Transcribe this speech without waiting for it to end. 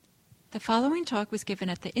The following talk was given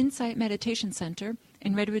at the Insight Meditation Center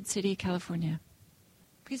in Redwood City, California.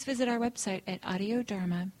 Please visit our website at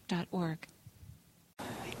audiodharma.org.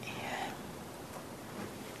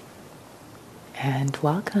 And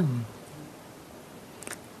welcome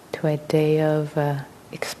to a day of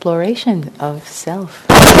exploration of self.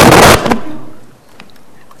 Wait,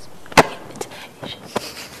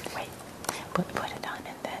 put it on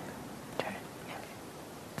and then turn.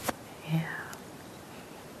 Yeah.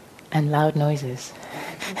 And loud noises.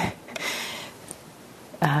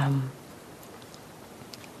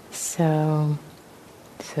 So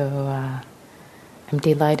I'm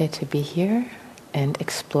delighted to be here and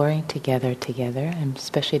exploring together. I'm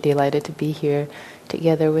especially delighted to be here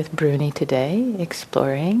together with Bruni today,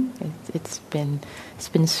 exploring. It's been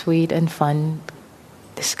sweet and fun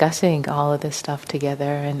discussing all of this stuff together,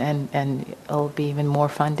 and it'll be even more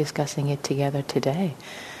fun discussing it together today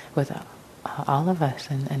with all of us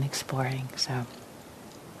and exploring.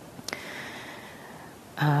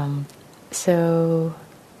 So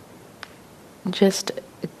just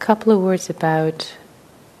a couple of words about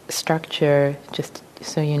structure, just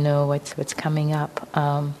so you know what's coming up.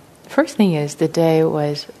 First thing is, the day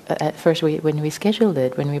was, at first when we scheduled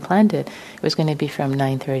it, when we planned it, it was going to be from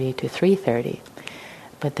 9:30 to 3:30.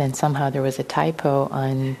 But then somehow there was a typo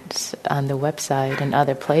on the website and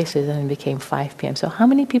other places, and it became 5 p.m. So how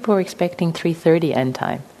many people were expecting 3:30 end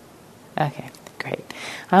time? Okay, great.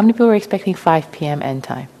 How many people were expecting 5 p.m. end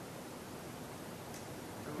time?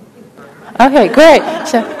 Okay, great.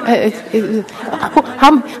 So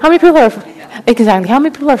how many people are exactly? How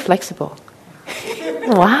many people are flexible?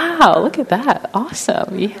 Wow, look at that!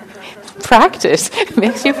 Awesome. Yeah. Practice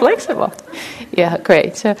makes you flexible. Yeah,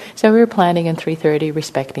 great. So we were planning in 3:30,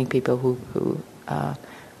 respecting people who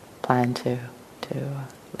plan to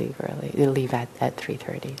leave early, leave at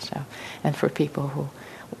 3:30. So, and for people who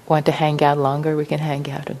want to hang out longer, we can hang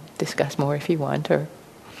out and discuss more if you want, or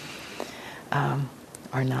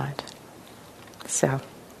not. So,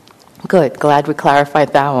 good. Glad we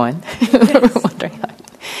clarified that one. Wondering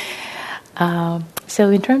how. So,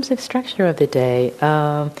 in terms of structure of the day.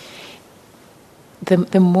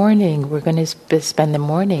 The morning, we're going to spend the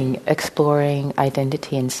morning exploring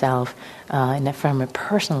identity and self from a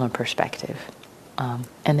personal perspective.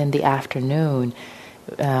 And then the afternoon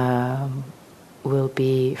will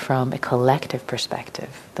be from a collective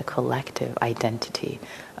perspective, the collective identity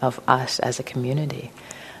of us as a community.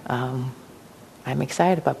 I'm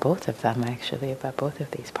excited about both of them, actually, about both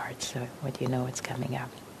of these parts, so what you know what's coming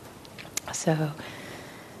up. So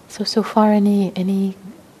far, any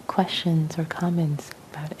questions or comments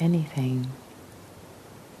about anything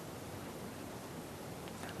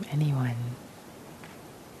from anyone?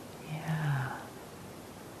 Yeah.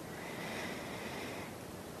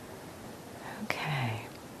 Okay.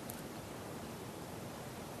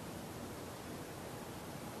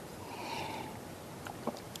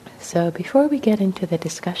 So before we get into the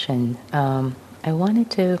discussion, I wanted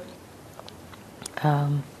to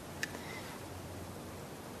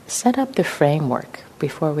set up the framework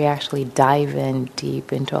before we actually dive in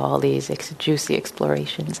deep into all these juicy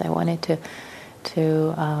explorations. I wanted to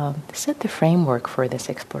set the framework for this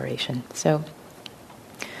exploration. So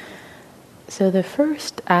the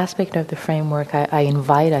first aspect of the framework I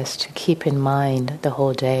invite us to keep in mind the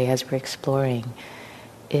whole day as we're exploring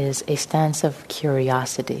is a stance of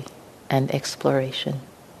curiosity and exploration.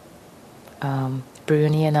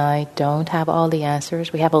 Bruni and I don't have all the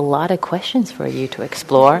answers. We have a lot of questions for you to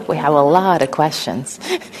explore. We have a lot of questions.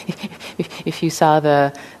 If you saw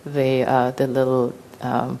the little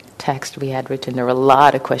text we had written, there were a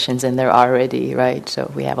lot of questions in there already, right? So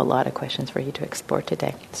we have a lot of questions for you to explore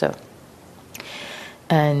today. So,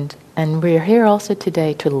 and we're here also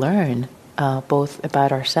today to learn both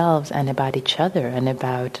about ourselves and about each other and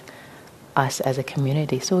about us as a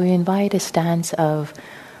community. So we invite a stance of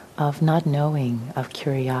not knowing, of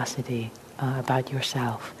curiosity about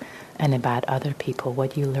yourself and about other people,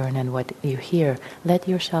 what you learn and what you hear. Let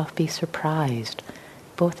yourself be surprised,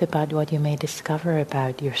 both about what you may discover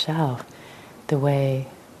about yourself, the way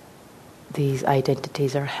these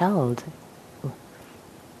identities are held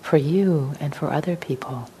for you and for other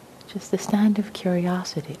people. Just the stand of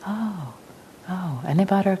curiosity. Oh, and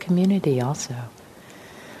about our community also.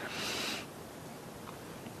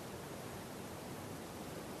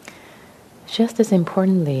 Just as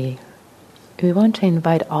importantly, we want to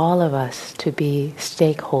invite all of us to be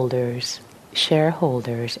stakeholders,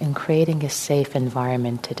 shareholders in creating a safe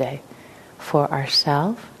environment today for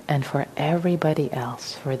ourselves and for everybody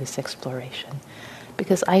else for this exploration.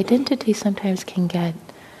 Because identity sometimes can get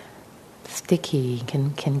sticky,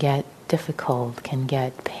 can get difficult, can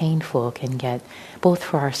get painful, can get both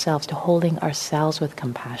for ourselves, to holding ourselves with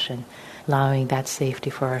compassion, allowing that safety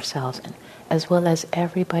for ourselves, and as well as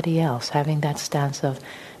everybody else, having that stance of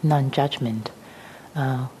non-judgment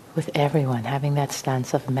with everyone, having that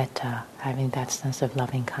stance of metta, having that stance of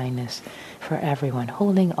loving kindness for everyone,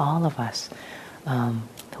 holding all of us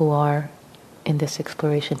who are in this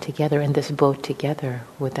exploration together, in this boat together,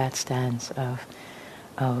 with that stance of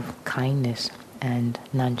kindness and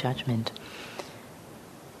non-judgment.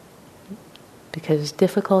 Because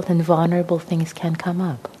difficult and vulnerable things can come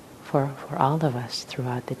up for all of us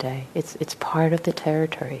throughout the day. It's part of the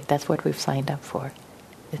territory. That's what we've signed up for.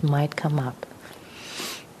 It might come up.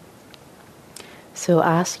 So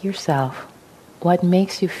ask yourself, what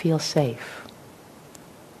makes you feel safe?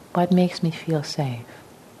 What makes me feel safe?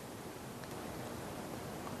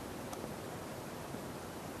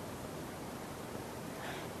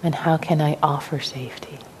 And how can I offer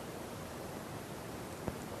safety?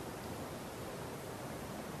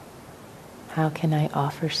 How can I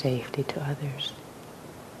offer safety to others?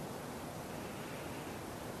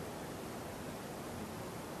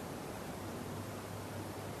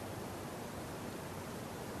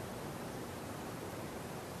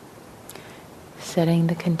 Setting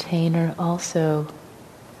the container also,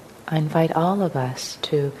 I invite all of us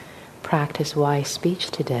to practice wise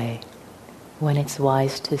speech today. When it's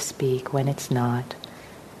wise to speak, when it's not.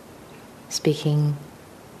 Speaking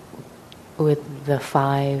with the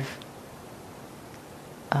 5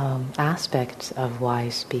 aspects of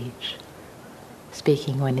wise speech.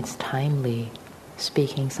 Speaking when it's timely.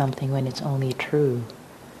 Speaking something when it's only true.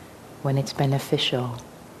 When it's beneficial.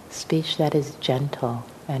 Speech that is gentle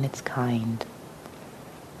and it's kind.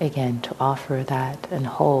 Again, to offer that and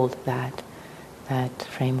hold that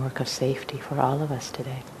framework of safety for all of us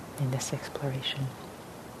today in this exploration.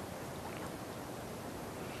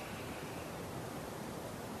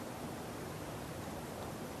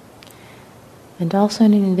 And also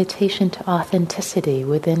an invitation to authenticity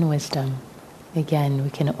within wisdom. Again, we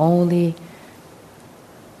can only...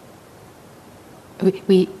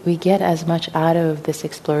 We get as much out of this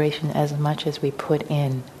exploration as much as we put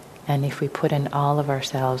in. And if we put in all of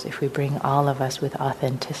ourselves, if we bring all of us with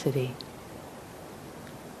authenticity,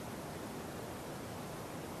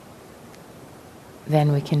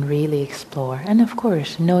 then we can really explore. And of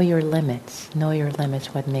course, know your limits. Know your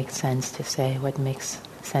limits, what makes sense to say, what makes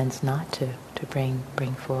sense not to bring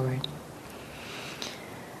forward.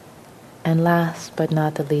 And last but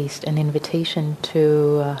not the least, an invitation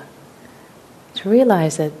to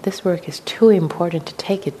realize that this work is too important to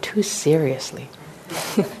take it too seriously.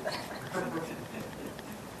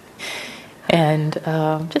 And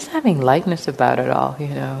just having lightness about it all,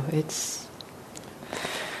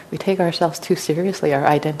 we take ourselves too seriously, our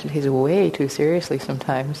identities way too seriously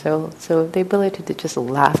sometimes. So the ability to just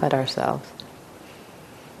laugh at ourselves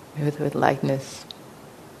with lightness.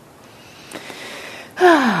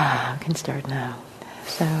 I can start now.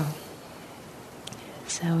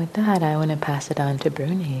 So with that, I want to pass it on to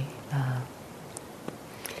Bruni.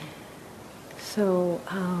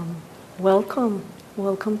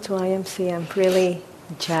 Welcome to IMC. I'm really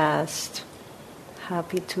jazzed,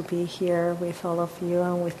 happy to be here with all of you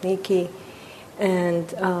and with Nikki.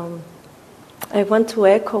 And I want to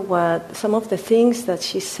echo some of the things that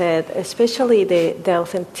she said, especially the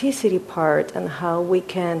authenticity part and how we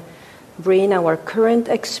can bring our current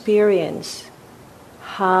experience,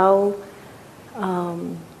 how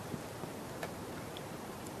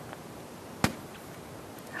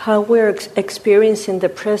we're experiencing the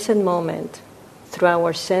present moment through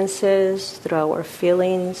our senses, through our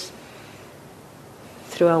feelings,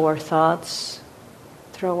 through our thoughts,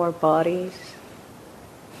 through our bodies.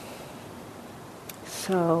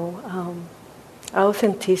 So,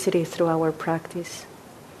 authenticity through our practice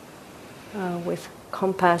with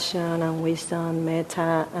compassion and wisdom,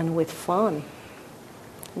 metta, and with fun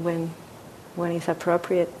when it's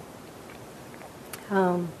appropriate.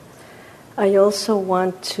 I also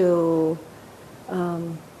want to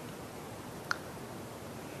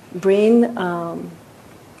bring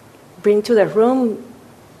to the room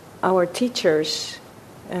our teachers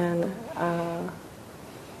and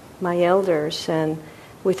my elders, and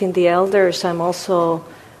within the elders I'm also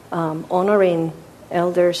honoring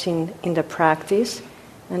elders in the practice,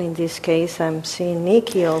 and in this case I'm seeing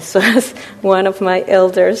Nikki also as one of my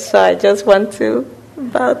elders, so I just want to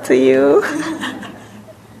bow to you.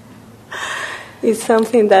 It's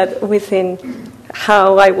something that within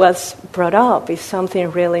how I was brought up is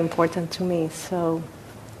something really important to me. So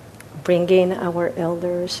bringing our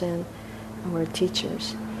elders and our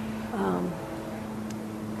teachers.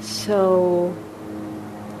 So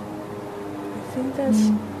think that's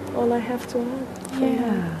all I have to add.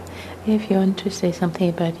 Yeah. If you want to say something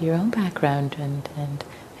about your own background, and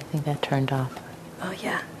I think that turned off. Oh,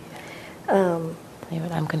 yeah. I'm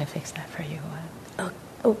going to fix that for you.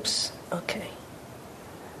 Oops. Okay.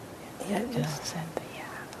 Yeah, Just send the yeah.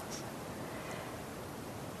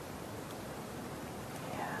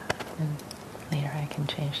 And later I can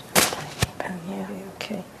change the timing. Maybe,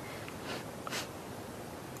 okay.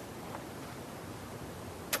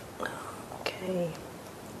 Okay.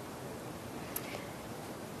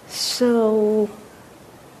 So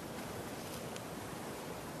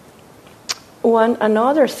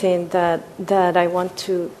another thing that I want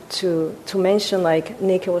to mention, like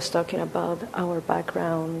Nikki was talking about our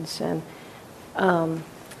backgrounds, and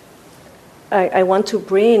I want to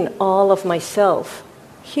bring all of myself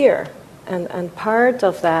here, and part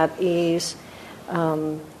of that is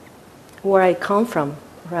where I come from,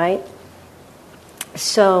 right?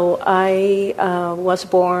 So I was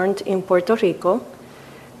born in Puerto Rico,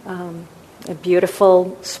 a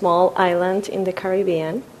beautiful small island in the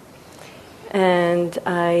Caribbean. And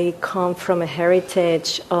I come from a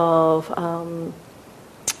heritage of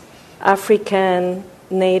African,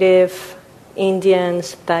 native,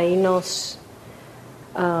 Indians, Tainos,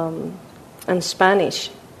 and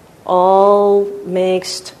Spanish, all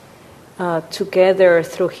mixed together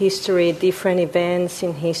through history, different events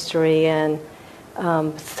in history, and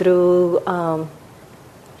through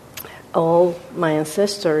all my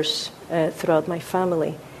ancestors throughout my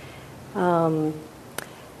family.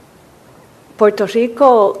 Puerto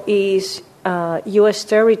Rico is U.S.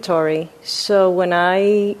 territory, so when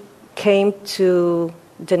I came to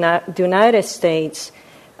the United States,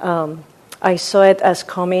 I saw it as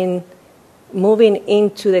moving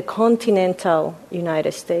into the continental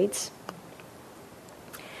United States,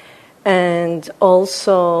 and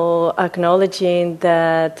also acknowledging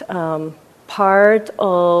that part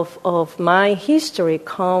of my history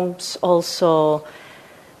comes also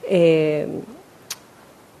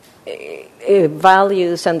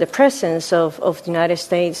values and the presence of the United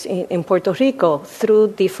States in Puerto Rico through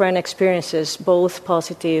different experiences, both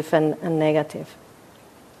positive and negative.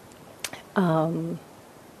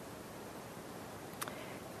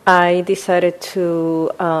 I decided to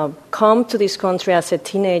come to this country as a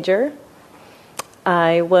teenager.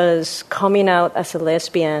 I was coming out as a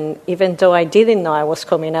lesbian, even though I didn't know I was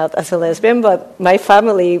coming out as a lesbian, but my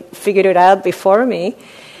family figured it out before me.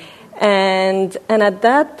 And at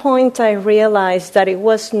that point, I realized that it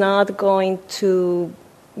was not going to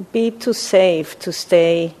be too safe to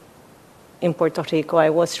stay in Puerto Rico. I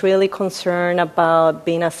was really concerned about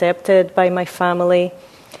being accepted by my family.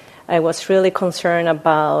 I was really concerned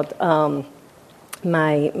about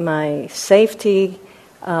my safety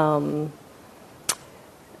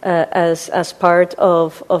as part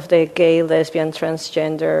of the gay, lesbian,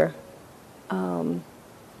 transgender, and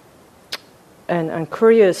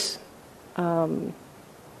curious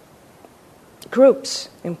groups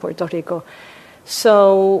in Puerto Rico.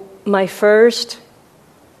 So my first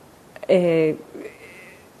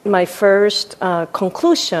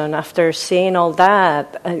conclusion after seeing all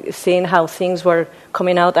that, seeing how things were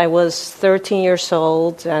coming out, I was 13 years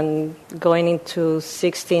old and going into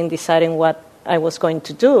 16, deciding what I was going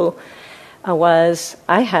to do,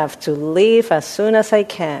 I have to leave as soon as I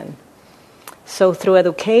can. So through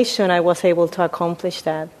education, I was able to accomplish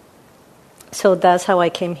that. So that's how I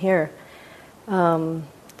came here to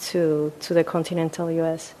the continental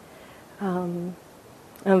U.S. I'm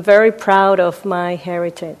very proud of my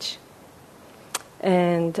heritage,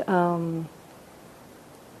 and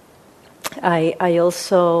I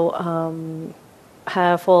also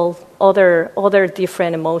have all other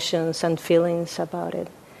different emotions and feelings about it.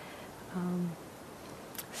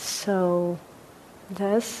 So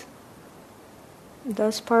that's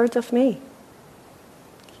part of me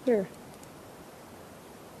here.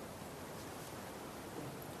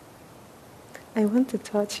 I want to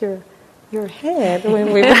touch your head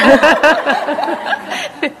when we.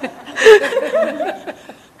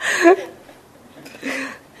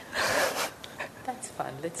 That's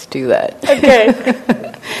fun. Let's do that. Okay.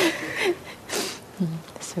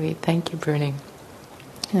 Sweet. Thank you, Bruning.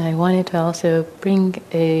 And I wanted to also bring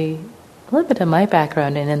a little bit of my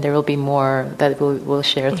background in, and there will be more that we'll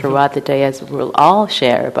share throughout the day, as we'll all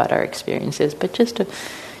share about our experiences. But just to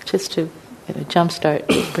jumpstart,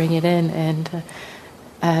 bring it in, and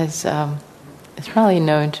as it's probably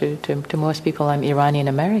known to most people, I'm Iranian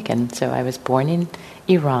American. So I was born in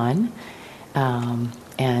Iran,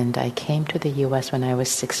 and I came to the U.S. when I was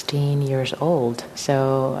 16 years old.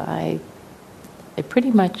 So I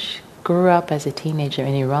pretty much grew up as a teenager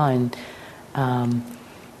in Iran,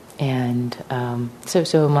 And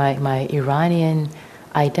so my Iranian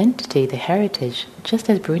identity, the heritage, just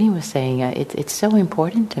as Bruni was saying, it's so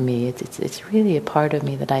important to me. It's really a part of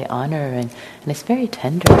me that I honor, and it's very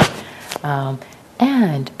tender.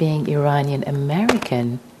 And being Iranian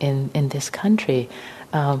American in this country,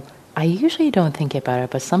 I usually don't think about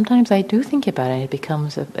it, but sometimes I do think about it, and it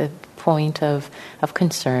becomes a point of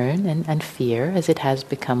concern and fear, as it has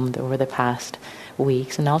become over the past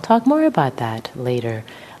weeks. And I'll talk more about that later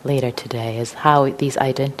today, as how these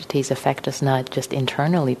identities affect us not just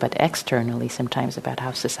internally but externally, sometimes about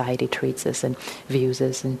how society treats us and views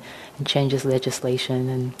us and changes legislation.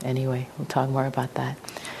 And anyway, we'll talk more about that.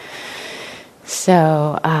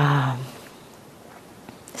 So yeah,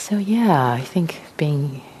 I think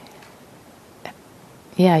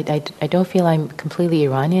I don't feel I'm completely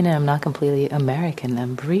Iranian, and I'm not completely American.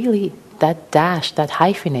 I'm really that dash, that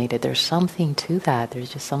hyphenated. There's something to that.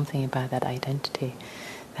 There's just something about that identity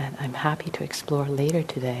that I'm happy to explore later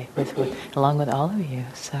today, along with all of you.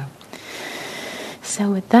 So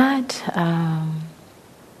with that, I'd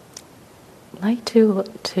like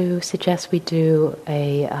to suggest we do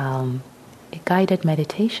a guided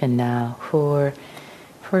meditation now for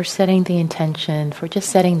setting the intention, for just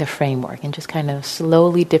setting the framework, and just kind of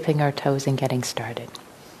slowly dipping our toes and getting started.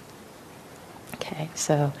 Okay,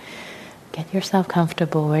 so get yourself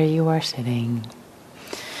comfortable where you are sitting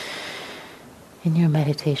in your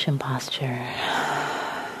meditation posture.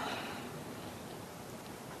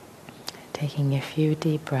 Taking a few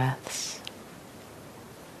deep breaths.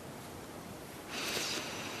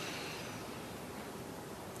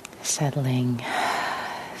 Settling,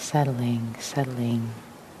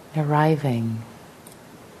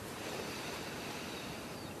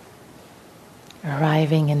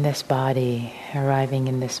 arriving in this body, arriving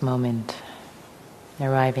in this moment,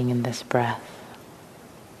 arriving in this breath,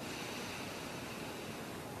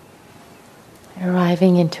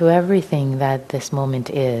 arriving into everything that this moment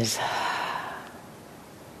is.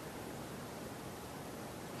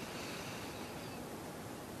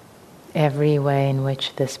 Every way in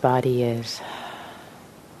which this body is.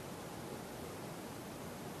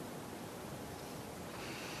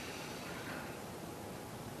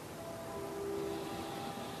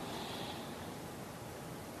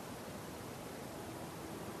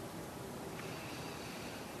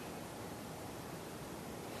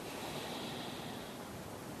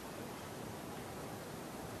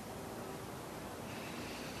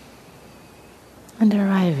 And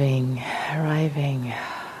arriving.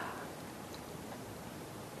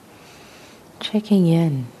 Checking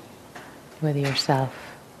in with yourself.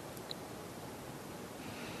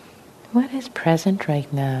 What is present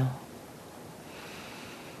right now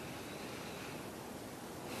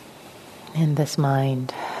in this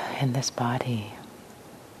mind, in this body?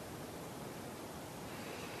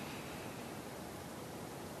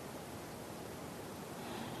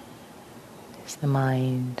 Is the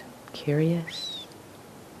mind curious?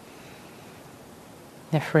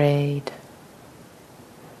 Afraid?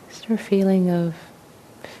 Is there a feeling of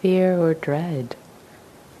fear or dread?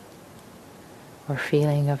 Or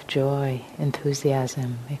feeling of joy,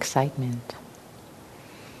 enthusiasm, excitement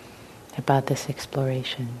about this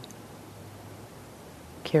exploration?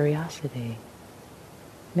 Curiosity?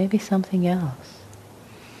 Maybe something else?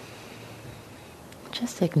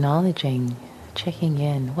 Just acknowledging, checking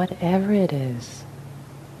in, whatever it is.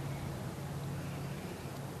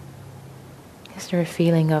 Is there a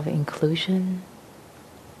feeling of inclusion?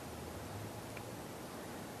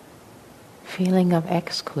 Feeling of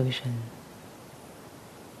exclusion?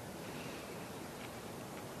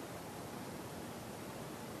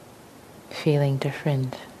 Feeling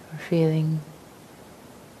different or feeling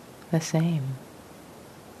the same?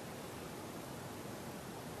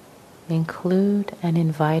 Include and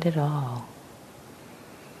invite it all.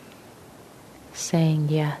 Saying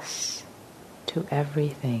yes to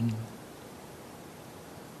everything.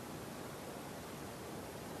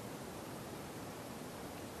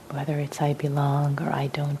 Whether it's I belong or I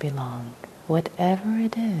don't belong, whatever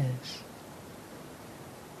it is,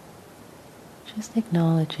 just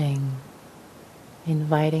acknowledging,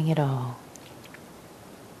 inviting it all,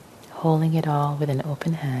 holding it all with an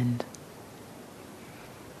open hand.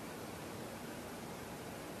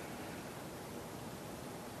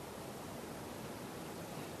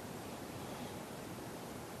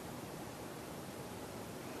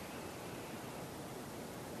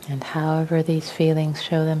 And however these feelings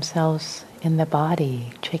show themselves in the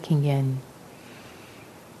body, checking in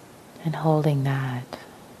and holding that.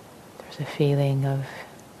 There's a feeling of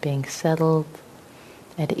being settled,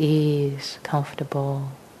 at ease,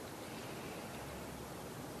 comfortable.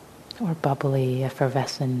 or bubbly,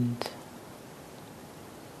 effervescent,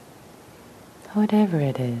 whatever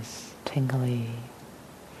it is, tingly.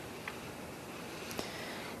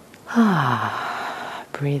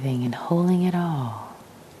 Breathing and holding it all.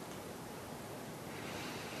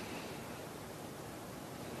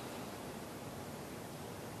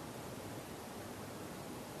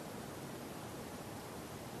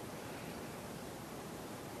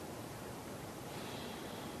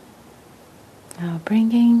 Now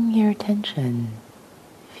bringing your attention,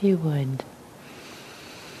 if you would,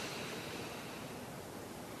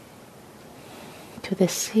 to the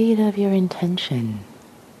seed of your intention.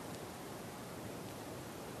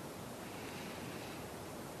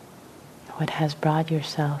 What has brought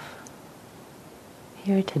yourself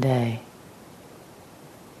here today?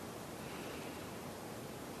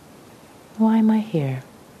 Why am I here?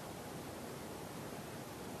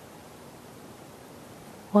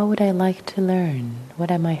 What would I like to learn? What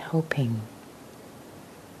am I hoping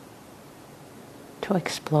to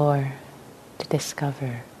explore, to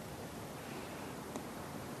discover?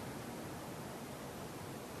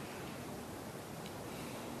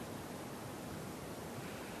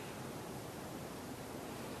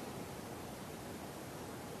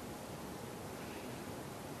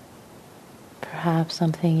 Perhaps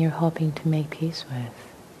something you're hoping to make peace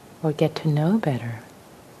with or get to know better.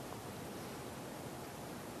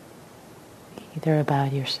 Either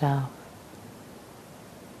about yourself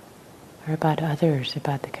or about others,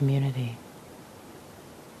 about the community.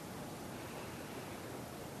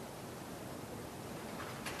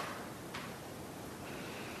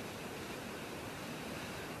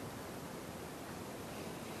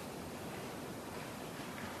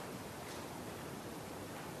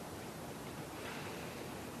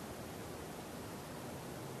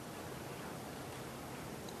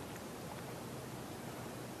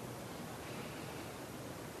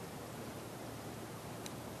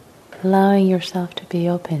 Allowing yourself to be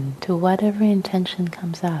open to whatever intention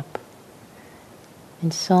comes up in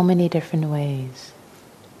so many different ways.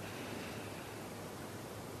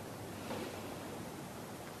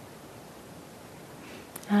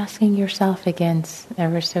 Asking yourself again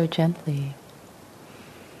ever so gently,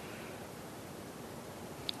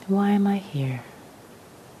 why am I here?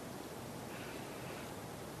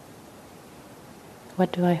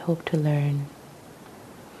 What do I hope to learn?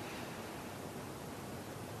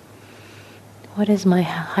 What is my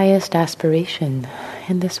highest aspiration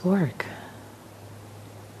in this work?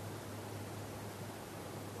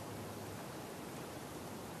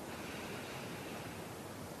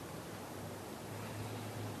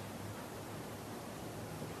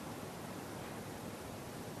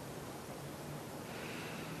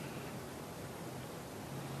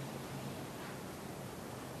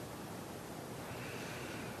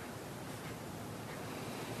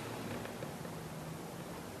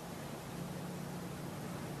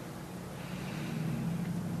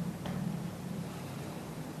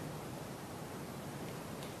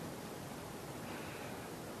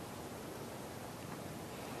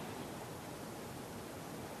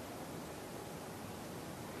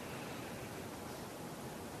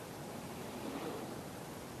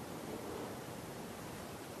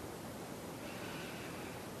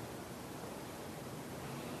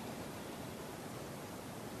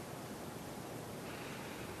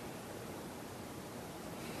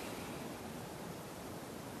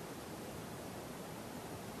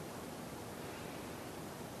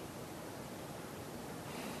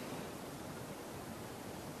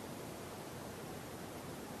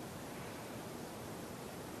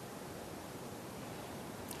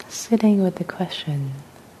 Sitting with the question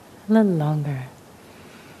a little longer.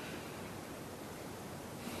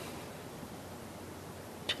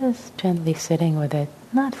 Just gently sitting with it,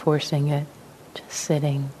 not forcing it, just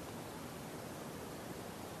sitting.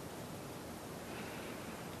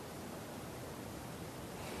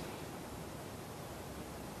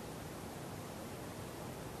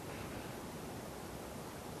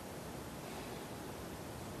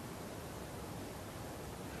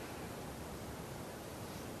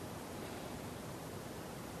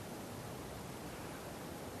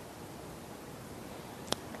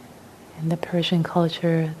 In the Persian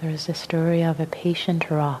culture, there is a story of a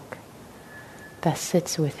patient rock that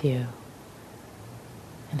sits with you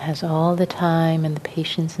and has all the time and the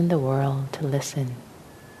patience in the world to listen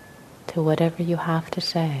to whatever you have to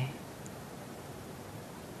say.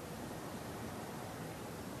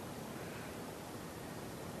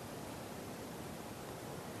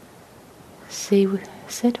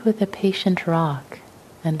 Sit with a patient rock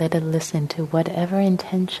and let it listen to whatever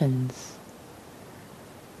intentions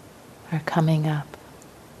are coming up.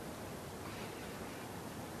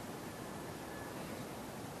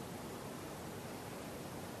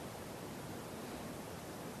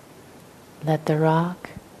 Let the rock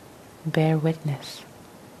bear witness.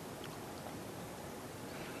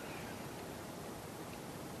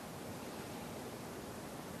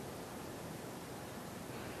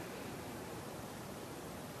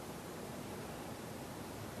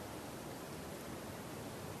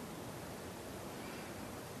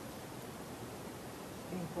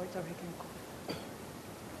 In Puerto Rican.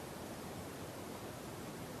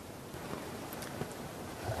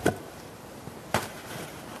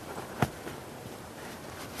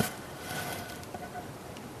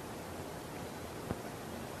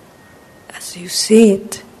 As you see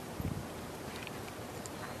it,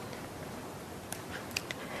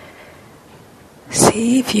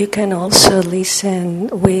 see if you can also listen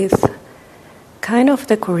with kind of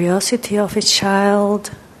the curiosity of a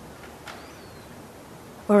child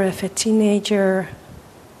or of a teenager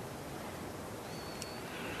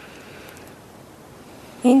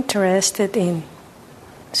interested in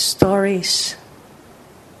stories.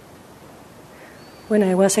 When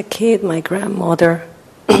I was a kid, my grandmother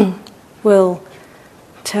will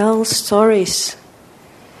tell stories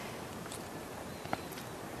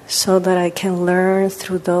so that I can learn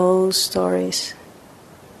through those stories.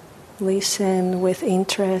 Listen with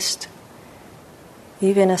interest,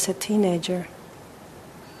 even as a teenager.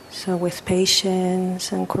 So with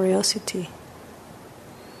patience and curiosity.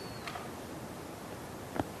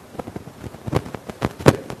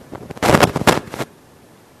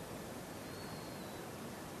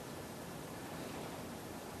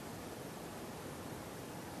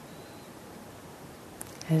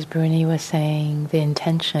 As Bruni was saying, the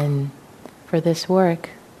intention for this work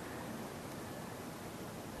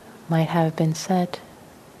might have been set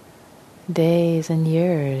days and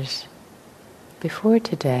years before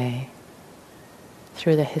today,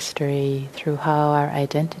 through the history, through how our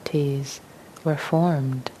identities were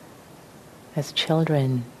formed as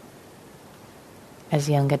children, as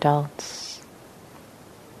young adults.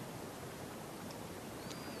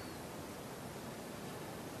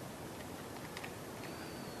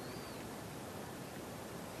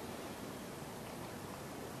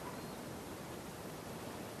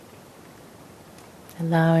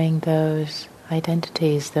 Allowing those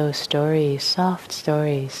identities, those stories, soft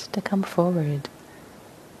stories, to come forward.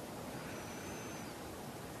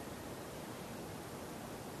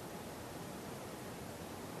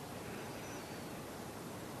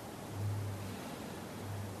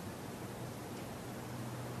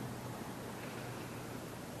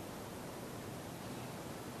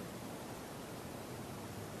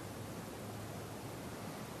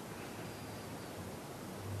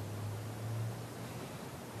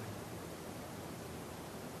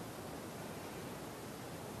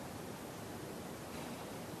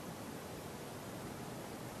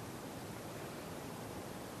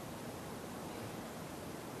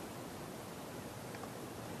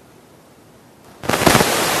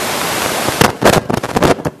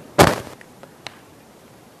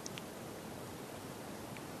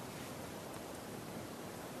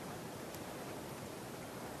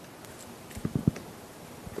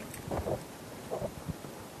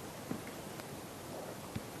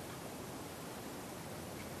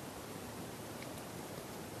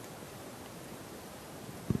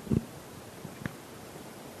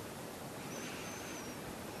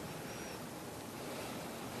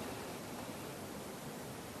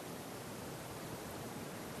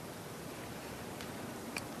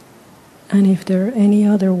 And if there are any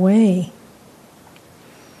other way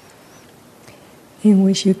in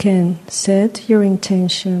which you can set your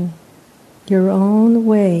intention your own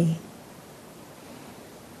way,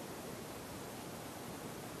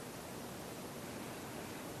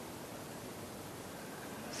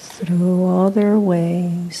 through other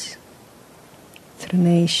ways, through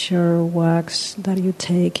nature, walks that you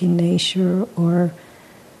take in nature, or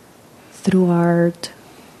through art,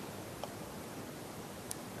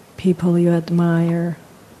 people you admire,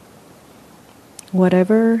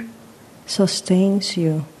 whatever sustains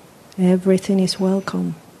you, everything is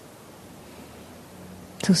welcome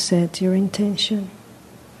to set your intention.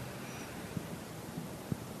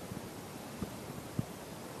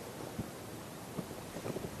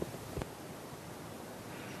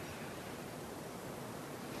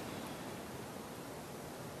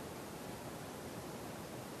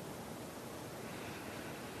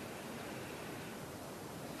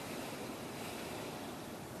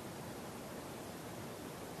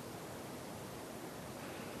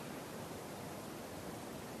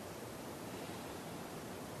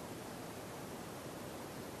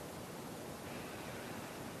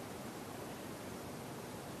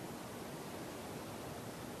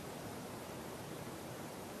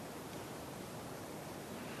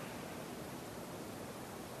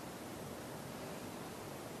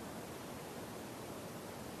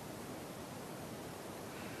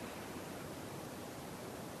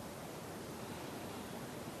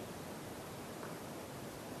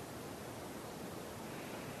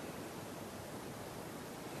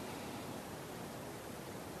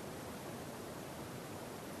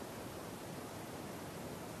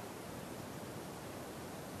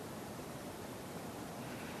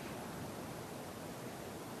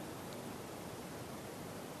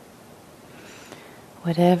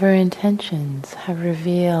 whatever intentions have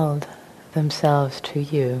revealed themselves to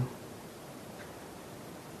you.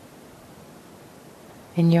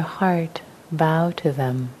 In your heart, bow to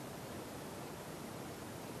them.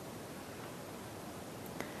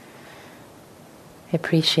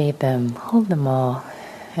 Appreciate them, hold them all,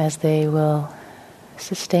 as they will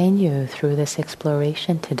sustain you through this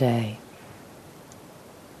exploration today.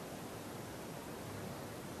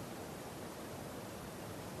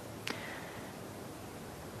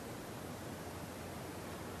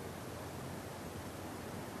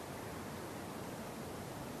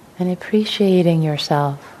 And appreciating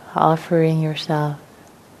yourself, offering yourself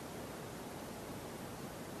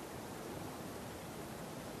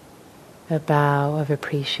a bow of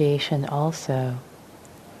appreciation also.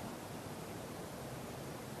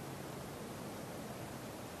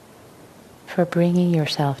 For bringing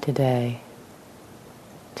yourself today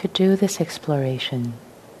to do this exploration,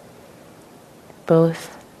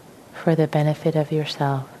 both for the benefit of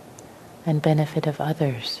yourself and benefit of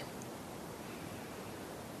others.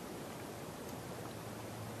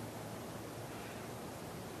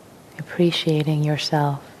 Appreciating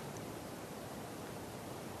yourself,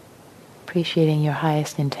 appreciating your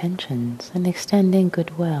highest intentions, and extending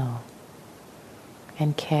goodwill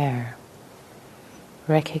and care,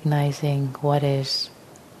 recognizing what is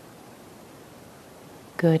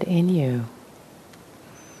good in you.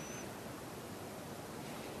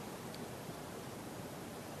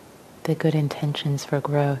 The good intentions for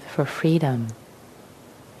growth, for freedom,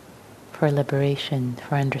 for liberation,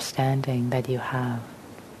 for understanding that you have.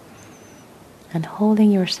 And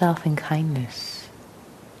holding yourself in kindness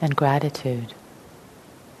and gratitude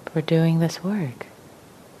for doing this work,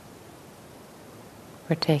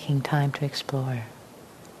 for taking time to explore.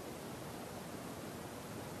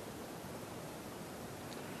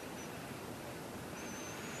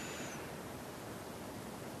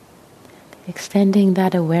 Extending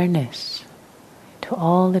that awareness to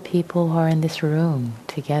all the people who are in this room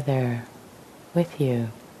together with you.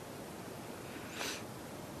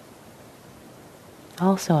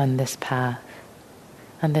 Also on this path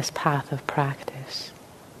of practice.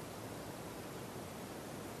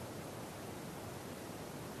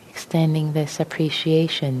 Extending this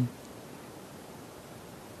appreciation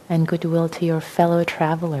and goodwill to your fellow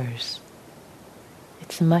travelers.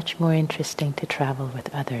 It's much more interesting to travel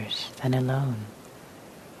with others than alone.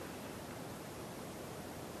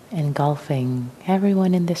 Engulfing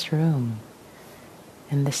everyone in this room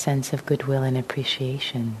in the sense of goodwill and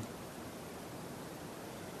appreciation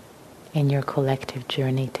in your collective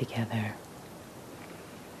journey together.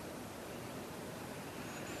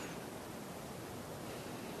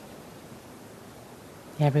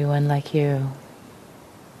 Everyone like you,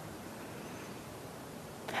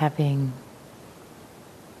 having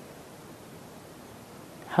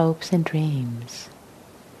hopes and dreams,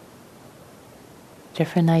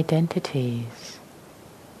 different identities,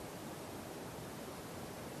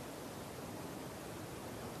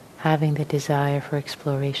 having the desire for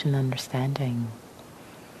exploration and understanding.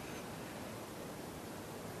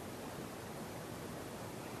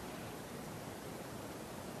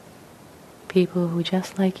 People who,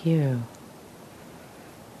 just like you,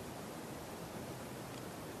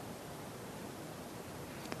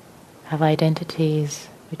 have identities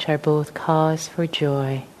which are both cause for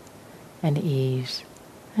joy and ease,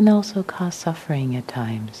 and also cause suffering at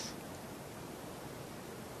times,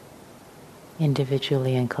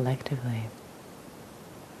 individually and collectively.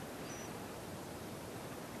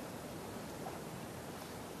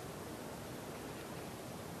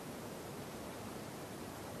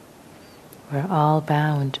 We're all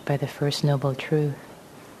bound by the first noble truth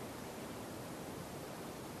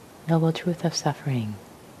of suffering.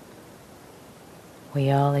 We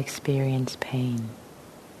all experience pain,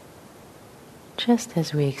 just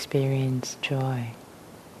as we experience joy.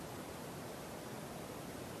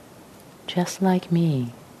 Just like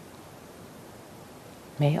me,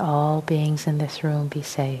 may all beings in this room be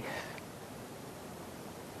safe.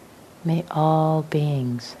 May all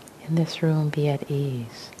beings in this room be at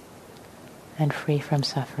ease and free from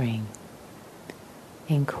suffering,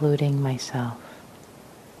 including myself.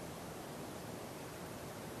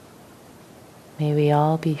 May we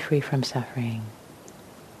all be free from suffering.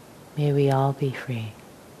 May we all be free,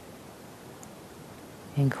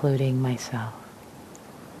 including myself.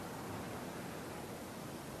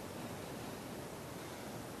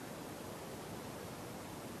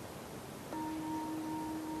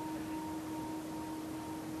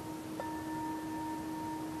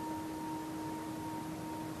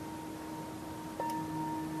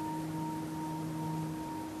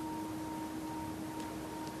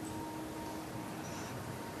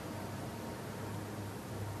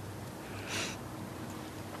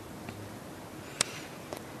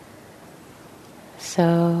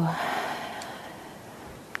 So,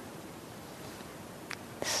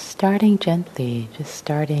 starting gently, just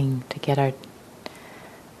starting to get our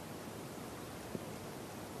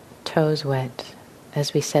toes wet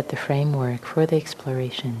as we set the framework for the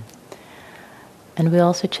exploration. And we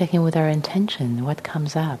also check in with our intention, what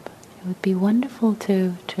comes up. It would be wonderful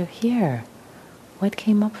to hear what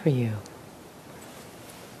came up for you,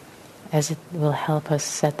 as it will help us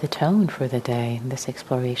set the tone for the day in this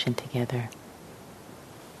exploration together.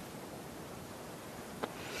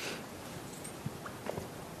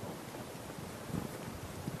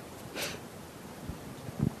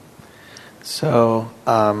 So,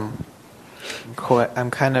 I'm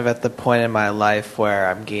kind of at the point in my life where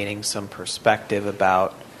I'm gaining some perspective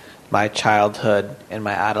about my childhood and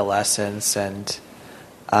my adolescence, and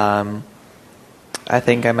I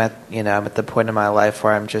think I'm at the point in my life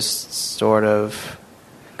where I'm just sort of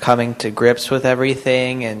coming to grips with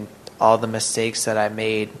everything and all the mistakes that I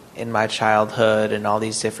made in my childhood and all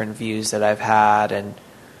these different views that I've had and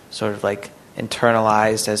sort of like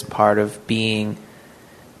internalized as part of being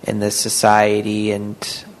in this society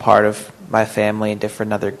and part of my family and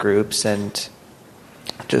different other groups, and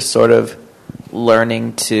just sort of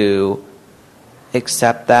learning to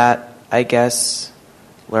accept that, I guess,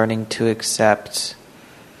 learning to accept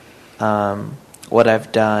what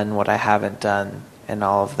I've done, what I haven't done, and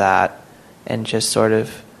all of that, and just sort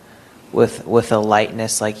of with a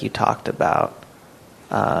lightness like you talked about.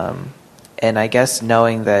 And I guess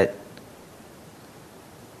knowing that,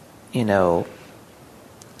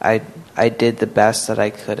 I did the best that I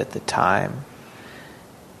could at the time.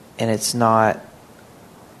 And it's not,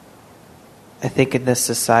 I think in this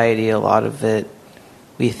society, a lot of it,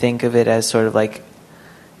 we think of it as sort of like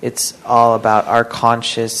it's all about our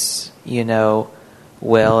conscious,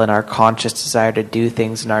 will and our conscious desire to do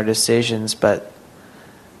things and our decisions. But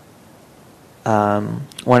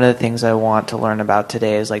one of the things I want to learn about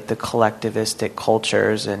today is like the collectivistic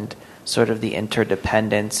cultures and sort of the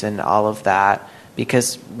interdependence and all of that.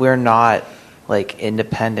 Because we're not like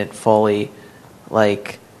independent fully,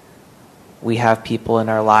 like we have people in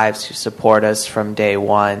our lives who support us from day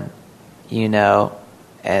one,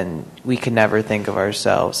 and we can never think of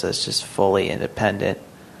ourselves as just fully independent,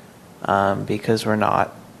 because we're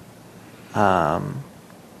not.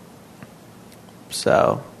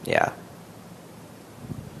 So, yeah.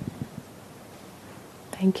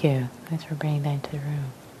 Thank you. Thanks for bringing that into the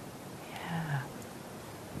room. Yeah.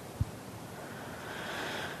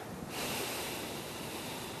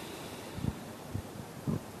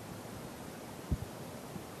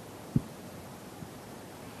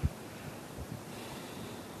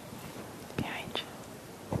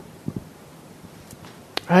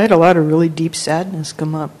 I had a lot of really deep sadness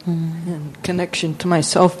come up, and connection to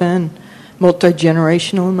myself and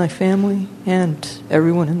multi-generational in my family, and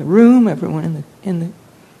everyone in the room, everyone in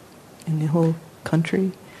the whole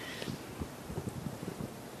country.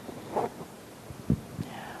 Yeah.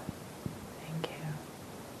 Thank you.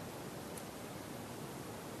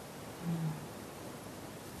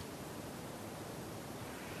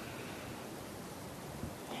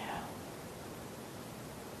 Yeah.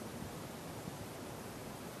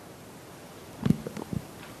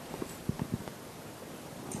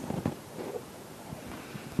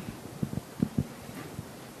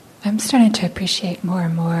 I'm starting to appreciate more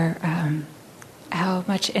and more how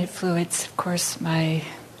much influence, of course, my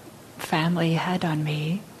family had on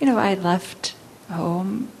me. I left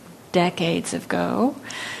home decades ago,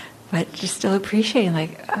 but just still appreciating,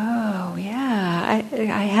 like, oh, yeah,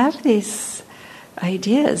 I have these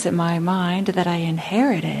ideas in my mind that I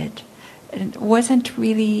inherited. And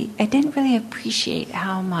I didn't really appreciate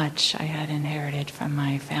how much I had inherited from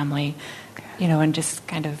my family, and just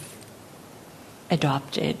kind of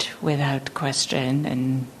adopted without question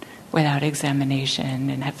and without examination,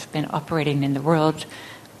 and have been operating in the world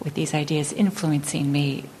with these ideas influencing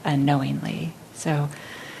me unknowingly. So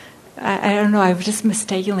I don't know, I was just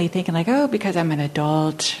mistakenly thinking like, oh, because I'm an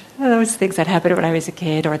adult, those things that happened when I was a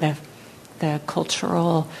kid, or the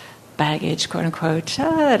cultural baggage, quote unquote,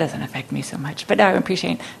 that doesn't affect me so much. But now I'm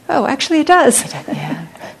appreciating, oh, actually it does. Yeah.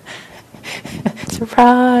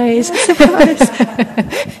 Surprise! Surprise!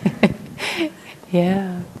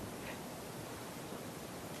 Yeah.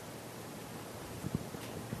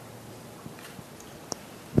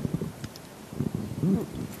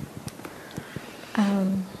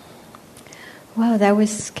 Wow, that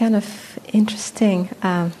was kind of interesting.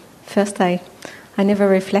 First, I never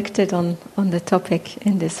reflected on the topic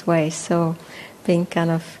in this way, so being kind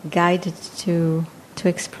of guided to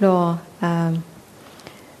explore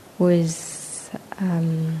was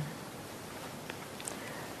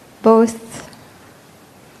both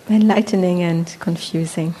enlightening and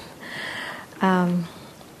confusing. I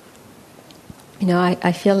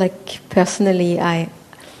feel like personally I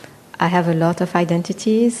have a lot of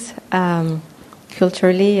identities.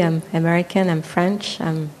 Culturally, I'm American, I'm French,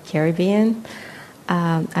 I'm Caribbean,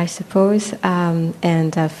 I suppose,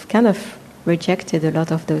 and I've kind of rejected a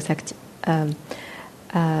lot of those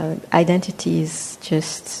identities,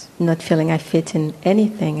 just not feeling I fit in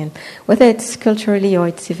anything, and whether it's culturally or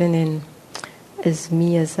it's even as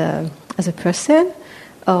me as a person,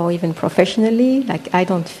 or even professionally, like I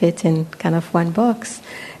don't fit in kind of one box,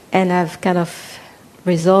 and I've kind of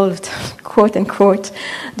resolved, quote unquote,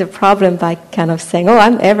 the problem by kind of saying, "Oh,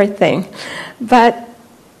 I'm everything," but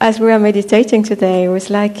as we were meditating today, it was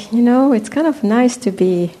like, it's kind of nice to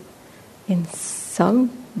be in some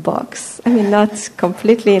box. I mean, not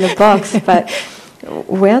completely in a box, but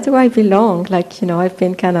where do I belong? Like, I've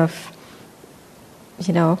been kind of,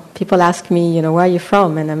 people ask me, where are you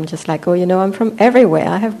from? And I'm just like, I'm from everywhere.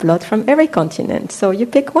 I have blood from every continent. So you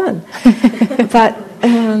pick one. But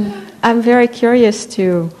I'm very curious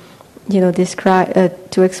to, describe,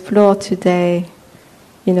 to explore today,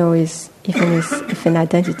 is if an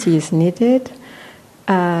identity is needed,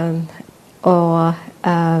 or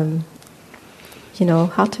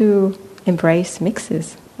how to embrace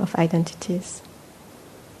mixes of identities.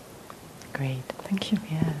 Great. Thank you.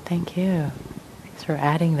 Yeah, thank you. Thanks for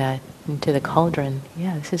adding that into the cauldron.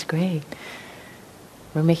 Yeah, this is great.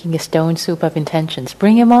 We're making a stone soup of intentions.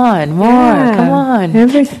 Bring him on, more, come on.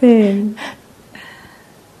 Everything.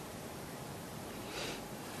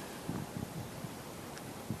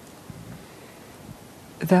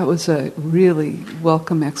 That was a really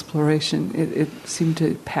welcome exploration. It seemed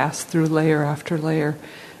to pass through layer after layer,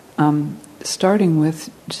 starting with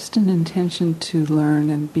just an intention to learn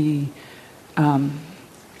and be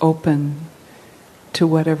open to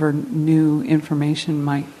whatever new information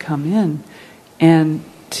might come in, and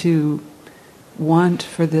to want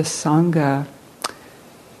for this Sangha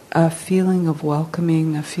a feeling of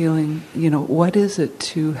welcoming, a feeling, what is it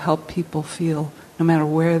to help people feel, no matter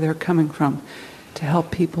where they're coming from, to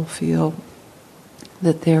help people feel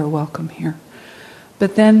that they're welcome here.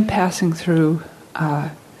 But then passing through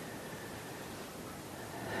kind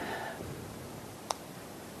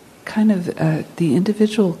of the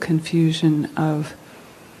individual confusion of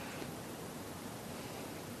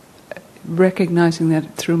recognizing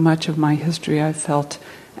that through much of my history I felt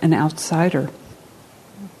an outsider,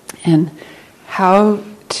 and how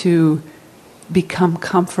to become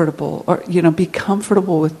comfortable, or be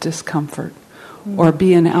comfortable with discomfort, or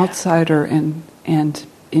be an outsider and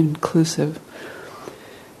inclusive.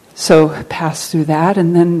 So passed through that,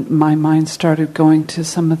 and then my mind started going to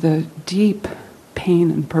some of the deep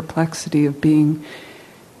pain and perplexity of being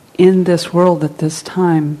in this world at this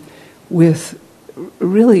time, with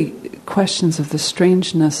really questions of the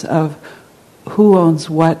strangeness of who owns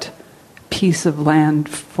what piece of land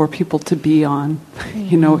for people to be on,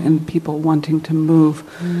 and people wanting to move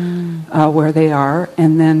where they are,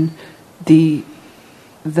 and then the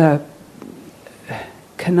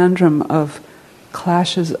conundrum of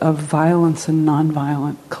clashes of violence and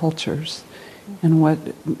nonviolent cultures,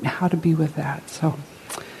 and how to be with that. So,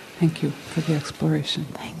 thank you for the exploration.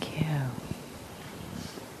 Thank you.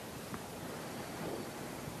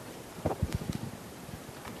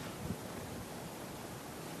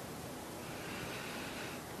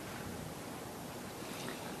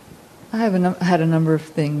 I have had a number of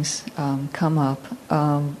things come up.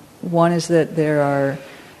 One is that there are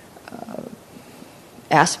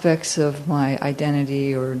aspects of my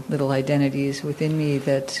identity, or little identities within me,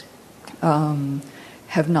 that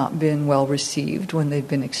have not been well received when they've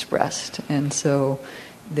been expressed, and so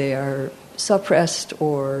they are suppressed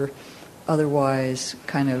or otherwise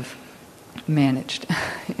kind of managed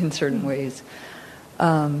in certain ways.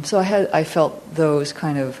 So I felt those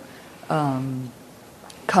kind of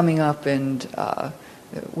coming up and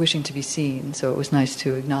wishing to be seen, so it was nice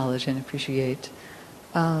to acknowledge and appreciate.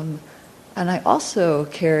 And I also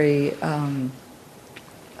carry a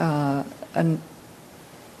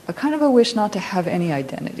kind of a wish not to have any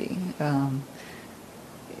identity.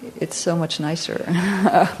 It's so much nicer.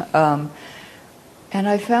 And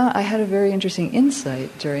I had a very interesting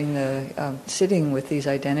insight during the sitting with these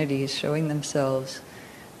identities showing themselves,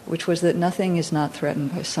 which was that nothing is not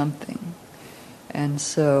threatened by something. And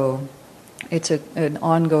so it's an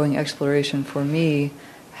ongoing exploration for me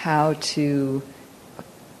how to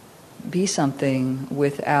be something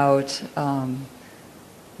without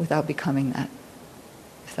becoming that,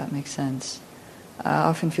 if that makes sense. I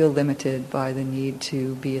often feel limited by the need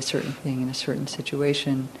to be a certain thing in a certain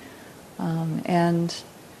situation. And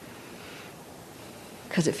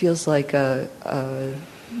because it feels like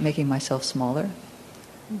making myself smaller.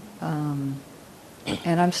 And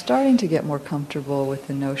I'm starting to get more comfortable with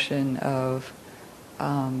the notion of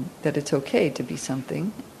that it's okay to be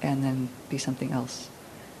something and then be something else,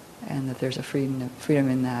 and that there's a freedom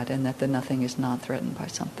in that, and that the nothing is not threatened by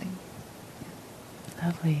something.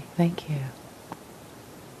 Lovely, thank you.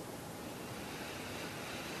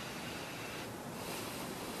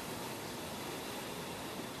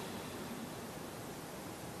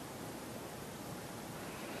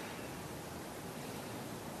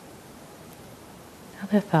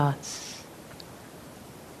 Other thoughts?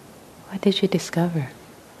 What did you discover?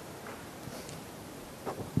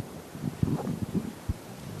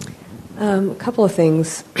 A couple of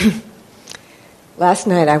things. Last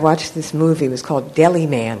night I watched this movie. It was called Deli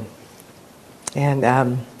Man, and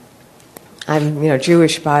I'm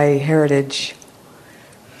Jewish by heritage,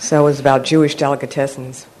 so it was about Jewish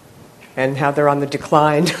delicatessens and how they're on the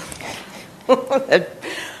decline. But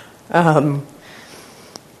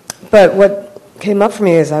what came up for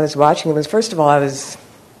me as I was watching it was, first of all, I was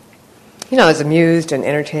amused and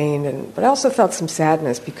entertained, but I also felt some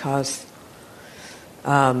sadness because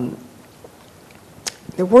the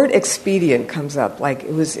word expedient comes up. Like,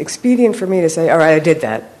 it was expedient for me to say, all right, I did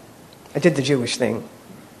that. I did the Jewish thing.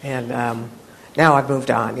 And now I've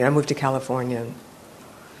moved on. I moved to California.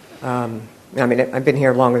 I've been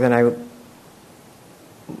here longer than I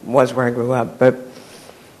was where I grew up. But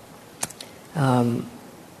I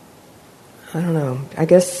don't know. I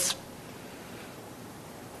guess,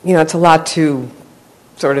 it's a lot to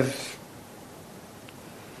sort of...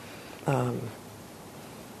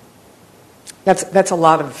 That's a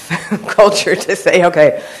lot of culture to say,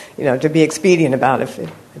 okay, to be expedient about it,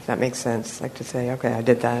 if that makes sense. Like to say, okay, I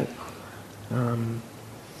did that.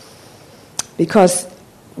 Because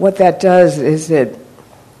what that does is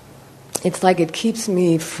it's like it keeps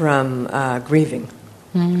me from grieving,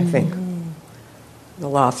 I think, the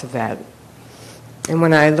loss of that. And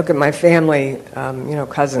when I look at my family,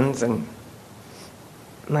 cousins and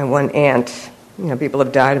my one aunt, people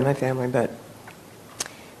have died in my family, but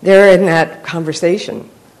they're in that conversation.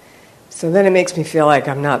 So then it makes me feel like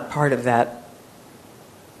I'm not part of that,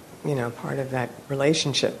 part of that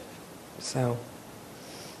relationship. So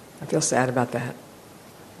I feel sad about that.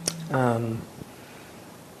 And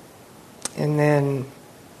then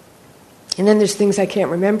there's things I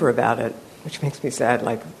can't remember about it, which makes me sad,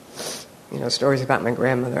 like, stories about my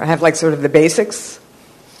grandmother. I have like sort of the basics.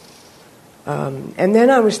 And then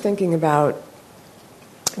I was thinking about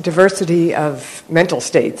diversity of mental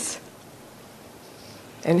states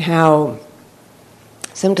and how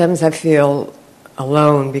sometimes I feel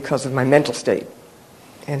alone because of my mental state.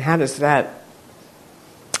 And how does that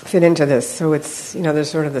fit into this? So it's, there's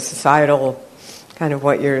sort of the societal, kind of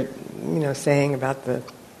what you're, saying about the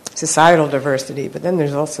societal diversity, but then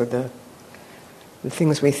there's also the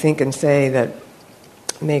things we think and say that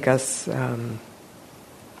make us,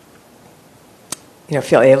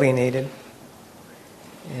 feel alienated.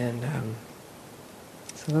 And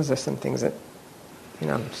so those are some things that,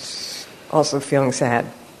 I'm also feeling sad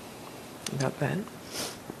about that.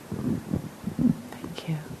 Thank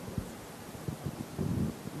you.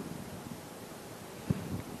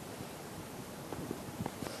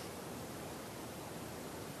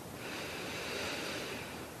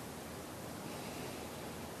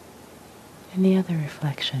 Any other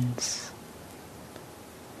reflections?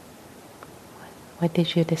 What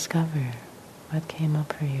did you discover? What came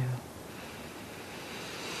up for you?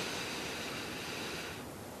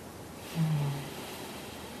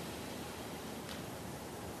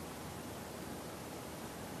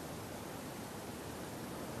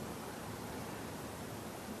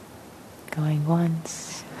 Going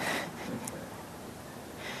once.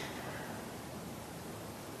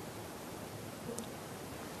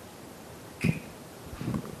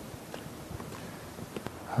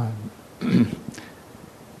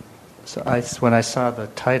 So when I saw the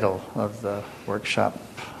title of the workshop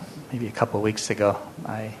maybe a couple of weeks ago,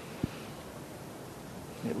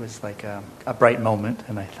 it was like a bright moment,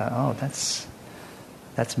 and I thought, oh,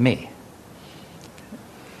 that's me.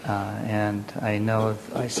 And I know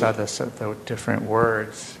I saw the different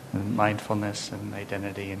words, and mindfulness and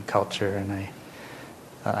identity and culture, and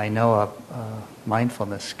I know a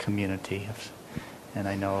mindfulness community, and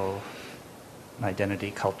I know an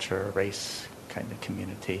identity, culture, race kind of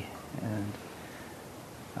community. And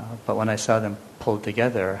but when I saw them pulled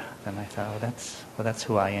together, then I thought, oh, that's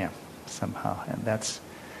who I am somehow, and that's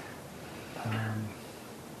I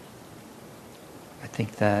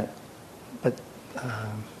think that, but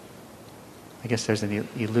I guess there's an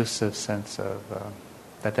elusive sense of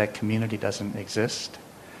that community doesn't exist,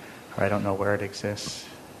 or I don't know where it exists,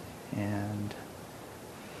 and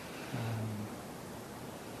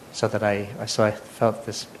so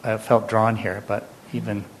I felt drawn here. But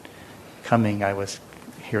even coming, I was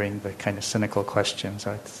hearing the kind of cynical questions.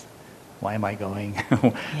 Why am I going?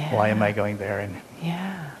 Why am I going there? And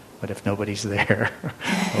what if nobody's there?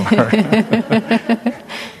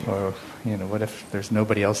 or what if there's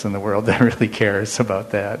nobody else in the world that really cares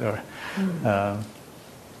about that? Or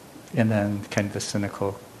and then kind of the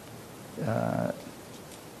cynical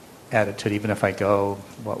attitude. Even if I go,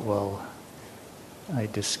 what will I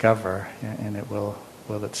discover? And will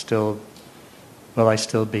I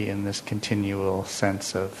still be in this continual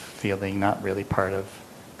sense of feeling not really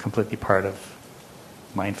completely part of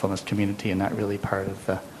mindfulness community, and not really part of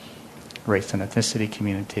the race and ethnicity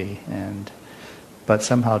community, but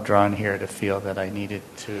somehow drawn here to feel that I needed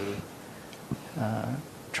to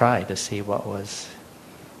try to see what was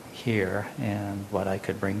here and what I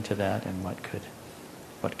could bring to that, and what could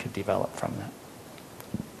develop from that.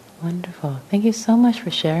 Wonderful. Thank you so much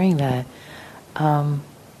for sharing that.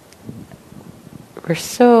 We're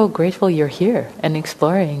so grateful you're here and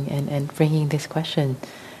exploring and bringing this question.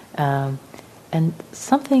 And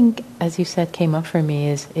something, as you said, came up for me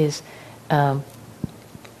is the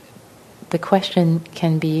question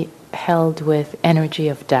can be held with energy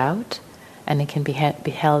of doubt, and it can be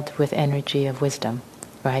held with energy of wisdom,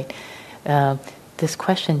 right? This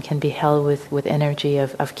question can be held with energy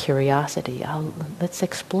of curiosity. Let's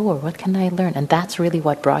explore. What can I learn? And that's really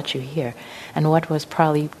what brought you here. And what was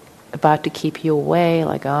probably about to keep you away,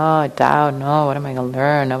 like, doubt, no, what am I going to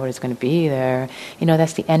learn? Nobody's going to be there.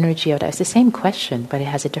 That's the energy of that. It's the same question, but it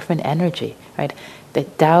has a different energy, right? The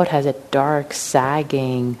doubt has a dark,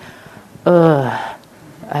 sagging, I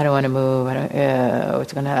don't want to move,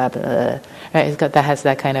 what's going to happen, right? That has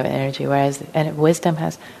that kind of energy, whereas wisdom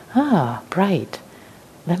has, bright,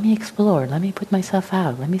 let me explore, let me put myself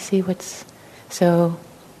out, let me see so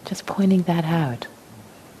just pointing that out.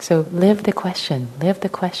 So live the question,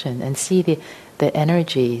 and see the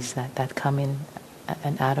energies that come in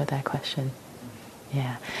and out of that question.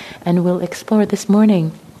 Yeah. And we'll explore this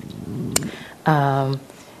morning.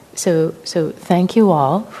 So thank you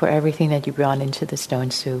all for everything that you brought into the stone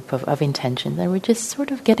soup of intention. And we're just sort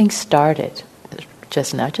of getting started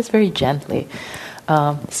just now, just very gently.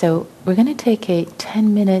 So we're going to take a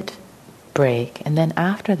 10-minute break, and then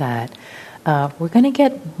after that, we're going to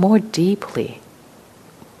get more deeply,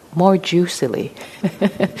 more juicily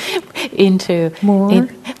into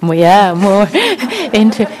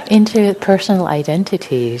into personal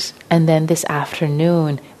identities. And then this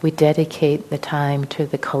afternoon we dedicate the time to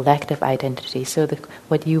the collective identity. So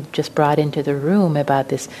what you just brought into the room about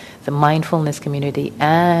the mindfulness community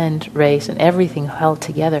and race and everything held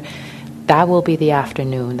together, that will be the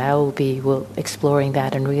afternoon. We'll exploring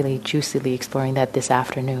that and really juicily exploring that this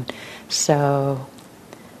afternoon. So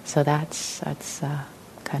that's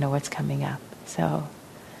kind of what's coming up. So,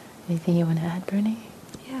 anything you want to add, Bernie?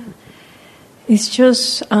 Yeah, it's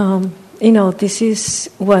just this is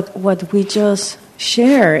what we just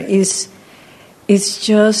share is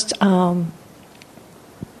just a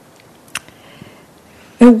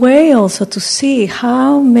way also to see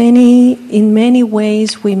how in many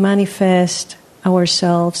ways we manifest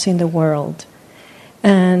ourselves in the world,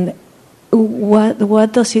 and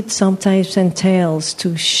what does it sometimes entails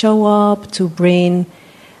to show up, to bring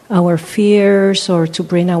our fears, or to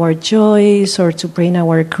bring our joys, or to bring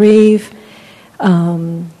our grief.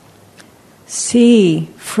 See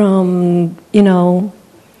from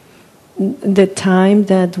the time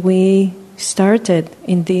that we started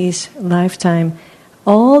in this lifetime,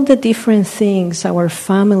 all the different things, our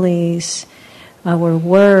families, our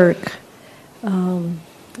work,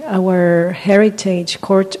 our heritage,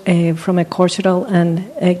 from a cultural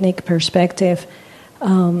and ethnic perspective,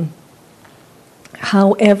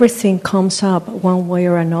 how everything comes up one way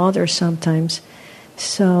or another sometimes.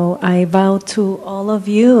 So I vow to all of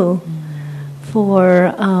you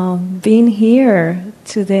for being here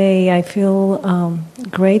today. I feel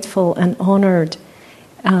grateful and honored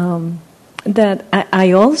that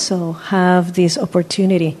I also have this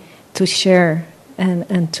opportunity to share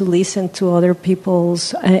and to listen to other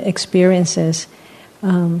people's experiences.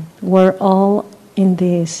 We're all in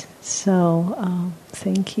this. So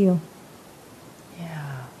thank you.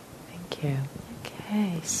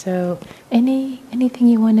 Okay, so anything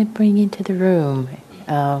you want to bring into the room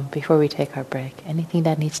before we take our break? Anything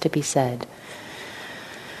that needs to be said?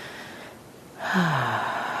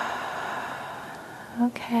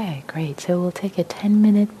 Okay, great. So we'll take a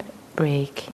 10-minute break.